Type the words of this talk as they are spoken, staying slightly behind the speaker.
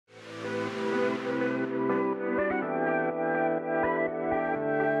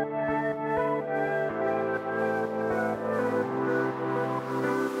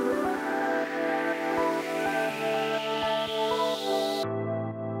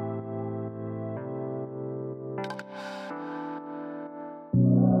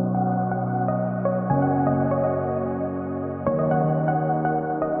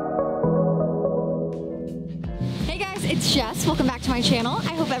It's Jess. Welcome back to my channel.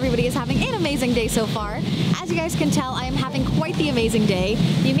 I hope everybody is having an amazing day so far. As you guys can tell, I am having quite the amazing day.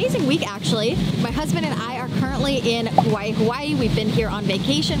 The amazing week, actually. My husband and I are currently in Kauai, Hawaii. We've been here on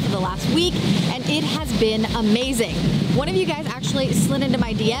vacation for the last week, and it has been amazing. One of you guys actually slid into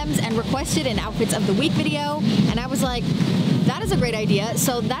my DMs and requested an Outfits of the Week video, and I was like, that is a great idea.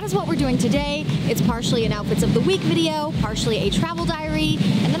 So that is what we're doing today. It's partially an Outfits of the Week video, partially a travel diary,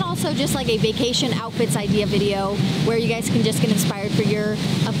 and then also just like a vacation outfits idea video where you guys can just get inspired for your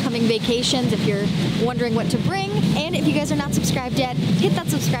upcoming vacations if you're wondering what to bring. And if you guys are not subscribed yet, hit that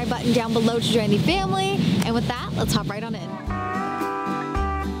subscribe button down below to join the family. And with that, let's hop right on in.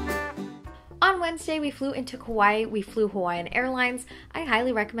 On Wednesday, we flew into Kauai. We flew Hawaiian Airlines. I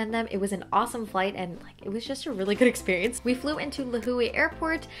highly recommend them. It was an awesome flight and it was just a really good experience. We flew into Luau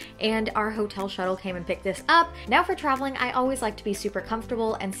Airport and our hotel shuttle came and picked us up. Now for traveling, I always like to be super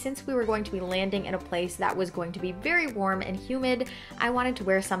comfortable, and since we were going to be landing in a place that was going to be very warm and humid, I wanted to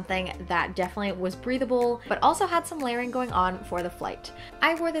wear something that definitely was breathable, but also had some layering going on for the flight.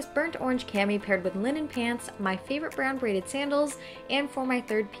 I wore this burnt orange cami paired with linen pants, my favorite brown braided sandals, and for my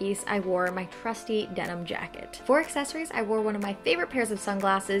third piece, I wore my trusty denim jacket. For accessories, I wore one of my favorite pairs of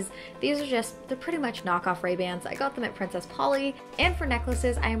sunglasses. These are they're pretty much knockoff Ray-Bans. I got them at Princess Polly. And for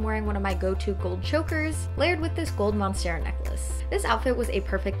necklaces, I am wearing one of my go-to gold chokers, layered with this gold Monstera necklace. This outfit was a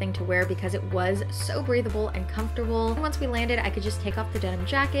perfect thing to wear because it was so breathable and comfortable. And once we landed, I could just take off the denim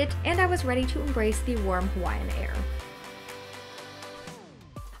jacket, and I was ready to embrace the warm Hawaiian air.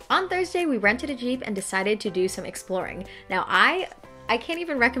 On Thursday, we rented a Jeep and decided to do some exploring. Now, I can't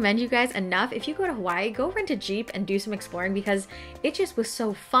even recommend you guys enough. If you go to Hawaii, go rent a Jeep and do some exploring because it just was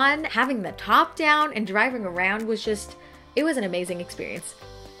so fun. Having the top down and driving around was it was an amazing experience.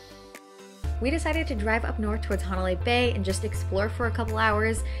 We decided to drive up north towards Hanalei Bay and just explore for a couple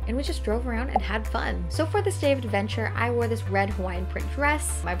hours, and we just drove around and had fun. So for this day of adventure, I wore this red Hawaiian print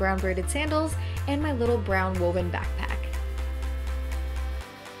dress, my brown braided sandals, and my little brown woven backpack.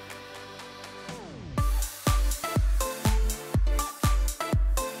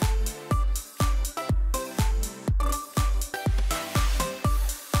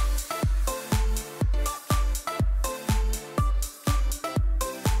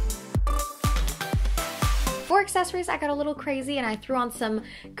 For accessories, I got a little crazy and I threw on some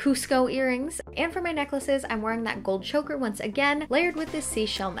Cusco earrings. And for my necklaces, I'm wearing that gold choker once again, layered with this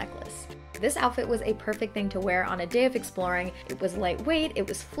seashell necklace. This outfit was a perfect thing to wear on a day of exploring. It was lightweight, it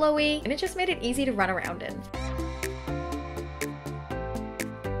was flowy, and it just made it easy to run around in.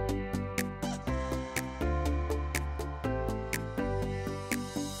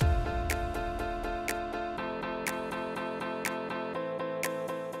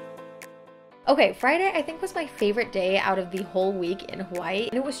 Okay, Friday I think was my favorite day out of the whole week in Hawaii,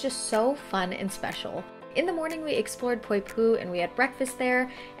 and it was just so fun and special. In the morning we explored Poipu and we had breakfast there,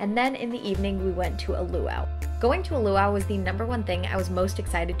 and then in the evening we went to a luau. Going to a luau was the #1 thing I was most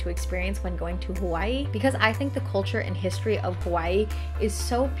excited to experience when going to Hawaii, because I think the culture and history of Hawaii is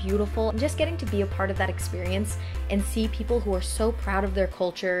so beautiful, and just getting to be a part of that experience and see people who are so proud of their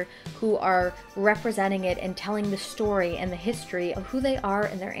culture, who are representing it and telling the story and the history of who they are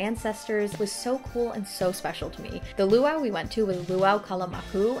and their ancestors was so cool and so special to me. The luau we went to was Luau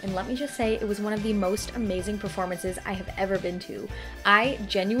Kalamaku, and let me just say it was one of the most amazing performances I have ever been to. I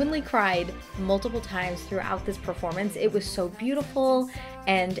genuinely cried multiple times throughout this performance. It was so beautiful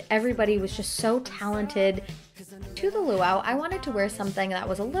and everybody was just so talented. To the luau, I wanted to wear something that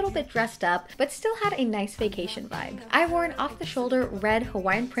was a little bit dressed up but still had a nice vacation vibe. I wore an off-the-shoulder red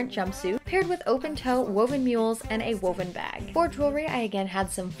Hawaiian print jumpsuit paired with open-toe woven mules and a woven bag. For jewelry, I again had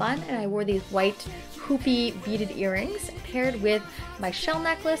some fun and I wore these white hoopy beaded earrings paired with my shell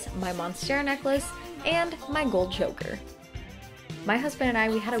necklace, my Monstera necklace, and my gold choker. My husband and I,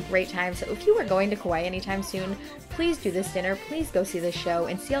 we had a great time, so if you are going to Kauai anytime soon, please do this dinner, please go see this show,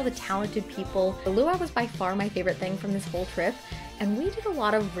 and see all the talented people. The luau was by far my favorite thing from this whole trip, and we did a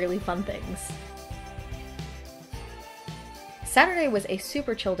lot of really fun things. Saturday was a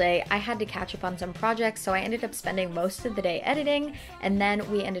super chill day. I had to catch up on some projects, so I ended up spending most of the day editing, and then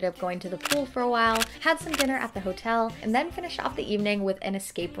we ended up going to the pool for a while, had some dinner at the hotel, and then finished off the evening with an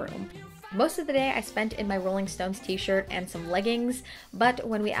escape room. Most of the day I spent in my Rolling Stones t-shirt and some leggings, but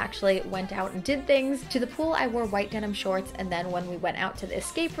when we actually went out and did things, to the pool I wore white denim shorts, and then when we went out to the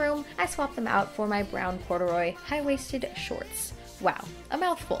escape room, I swapped them out for my brown corduroy high-waisted shorts. Wow, a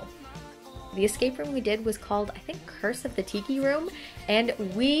mouthful. The escape room we did was called, I think, Curse of the Tiki Room, and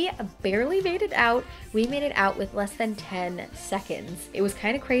we barely made it out. We made it out with less than 10 seconds. It was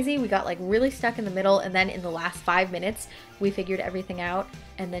kind of crazy. We got like really stuck in the middle, and then in the last 5 minutes, we figured everything out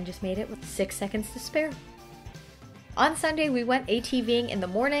and then just made it with 6 seconds to spare. On Sunday, we went ATVing in the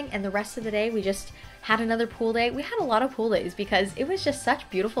morning, and the rest of the day we just had another pool day. We had a lot of pool days because it was just such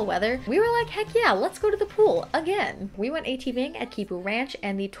beautiful weather. We were like, heck yeah, let's go to the pool again. We went ATVing at Kipu Ranch,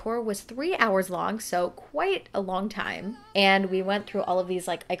 and the tour was 3 hours long, so quite a long time. And we went through all of these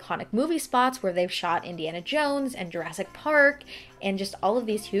like iconic movie spots where they've shot Indiana Jones and Jurassic Park and just all of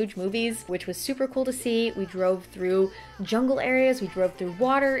these huge movies, which was super cool to see. We drove through jungle areas, we drove through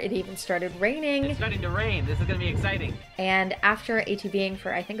water, it even started raining. It's starting to rain, this is gonna be exciting. And after ATVing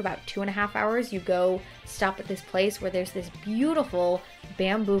for I think about 2.5 hours, you go stop at this place where there's this beautiful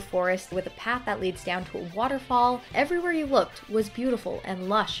bamboo forest with a path that leads down to a waterfall. Everywhere you looked was beautiful and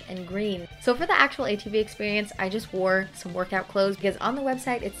lush and green. So for the actual ATV experience, I just wore some workout clothes because on the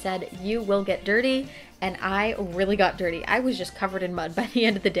website it said you will get dirty, and I really got dirty. I was just covered in mud by the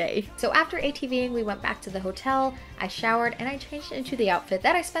end of the day. So after ATVing, we went back to the hotel, I showered, and I changed into the outfit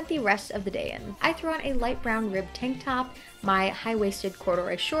that I spent the rest of the day in. I threw on a light brown ribbed tank top, my high-waisted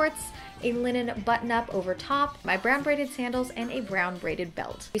corduroy shorts, a linen button-up over top, my brown braided sandals, and a brown braided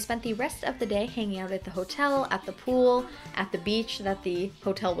belt. We spent the rest of the day hanging out at the hotel, at the pool, at the beach that the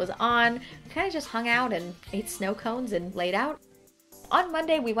hotel was on. We kind of just hung out and ate snow cones and laid out. On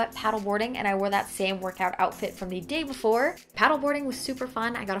Monday, we went paddleboarding, and I wore that same workout outfit from the day before. Paddleboarding was super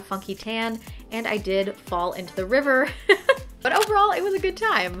fun. I got a funky tan, and I did fall into the river. But overall, it was a good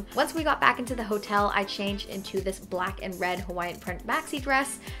time. Once we got back into the hotel, I changed into this black and red Hawaiian print maxi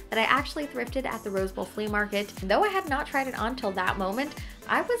dress that I actually thrifted at the Rose Bowl flea market. Though I had not tried it on till that moment,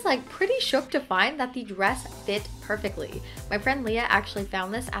 I was like pretty shook to find that the dress fit perfectly. My friend Leah actually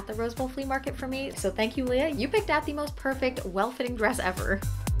found this at the Rose Bowl flea market for me, so thank you, Leah. You picked out the most perfect, well-fitting dress ever.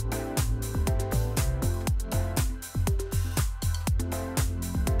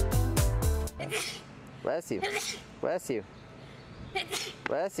 Bless you. Bless you.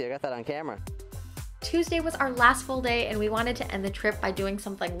 Bless you, I got that on camera. Tuesday was our last full day, and we wanted to end the trip by doing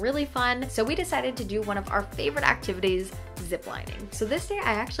something really fun, so we decided to do one of our favorite activities, ziplining. So this day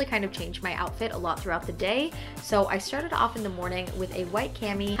I actually kind of changed my outfit a lot throughout the day. So I started off in the morning with a white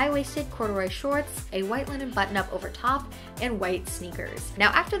cami, high-waisted corduroy shorts, a white linen button-up over top, and white sneakers. Now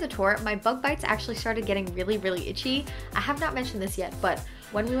after the tour, my bug bites actually started getting really itchy. I have not mentioned this yet, but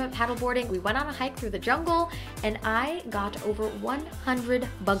when we went paddleboarding, we went on a hike through the jungle, and I got over 100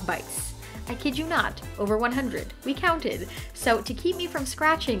 bug bites. I kid you not, over 100. We counted. So to keep me from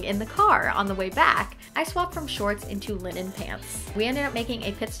scratching in the car on the way back, I swapped from shorts into linen pants. We ended up making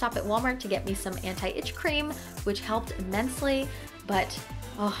a pit stop at Walmart to get me some anti-itch cream, which helped immensely, but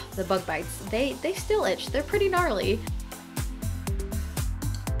oh, the bug bites, they still itch. They're pretty gnarly.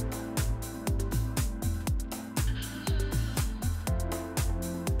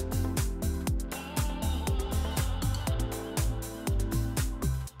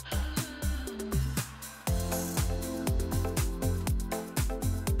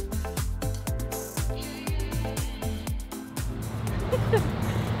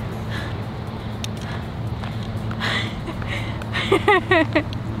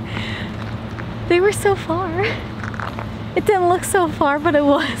 They were so far. It didn't look so far, but it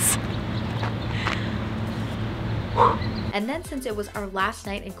was. And then since it was our last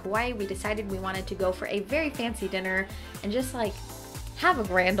night in Kauai, we decided we wanted to go for a very fancy dinner and just like have a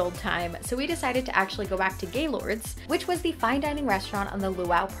grand old time. So we decided to actually go back to Gaylord's, which was the fine dining restaurant on the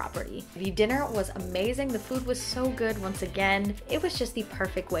Luau property. The dinner was amazing. The food was so good once again. It was just the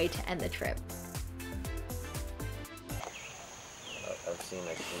perfect way to end the trip. I've seen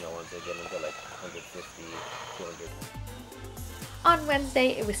like, you know, once they get into like 150, 200. On Wednesday,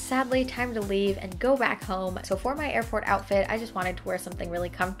 it was sadly time to leave and go back home. So for my airport outfit, I just wanted to wear something really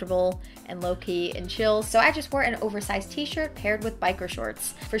comfortable and low-key and chill. So I just wore an oversized t-shirt paired with biker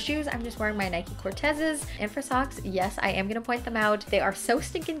shorts. For shoes, I'm just wearing my Nike Cortezes. And for socks, yes, I am gonna point them out. They are so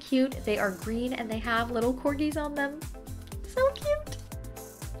stinking cute. They are green and they have little corgis on them. So cute.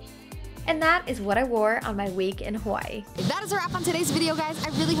 And that is what I wore on my week in Hawaii. That is a wrap on today's video, guys. I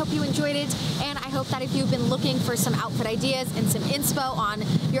really hope you enjoyed it, and I hope that if you've been looking for some outfit ideas and some inspo on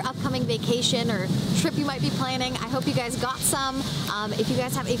your upcoming vacation or trip you might be planning, I hope you guys got some. If you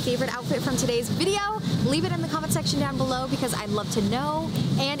guys have a favorite outfit from today's video, leave it in the comment section down below because I'd love to know.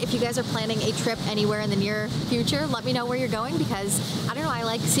 And if you guys are planning a trip anywhere in the near future, let me know where you're going because, I don't know, I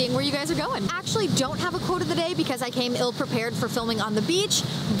like seeing where you guys are going. I actually don't have a quote of the day because I came ill-prepared for filming on the beach,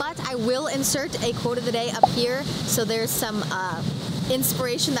 but I will insert a quote of the day up here. So there's some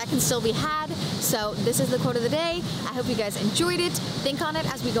inspiration that can still be had. So this is the quote of the day. I hope you guys enjoyed it. Think on it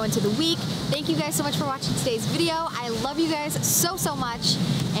as we go into the week. Thank you guys so much for watching today's video. I love you guys so much,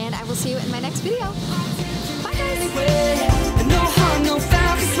 and I will see you in my next video.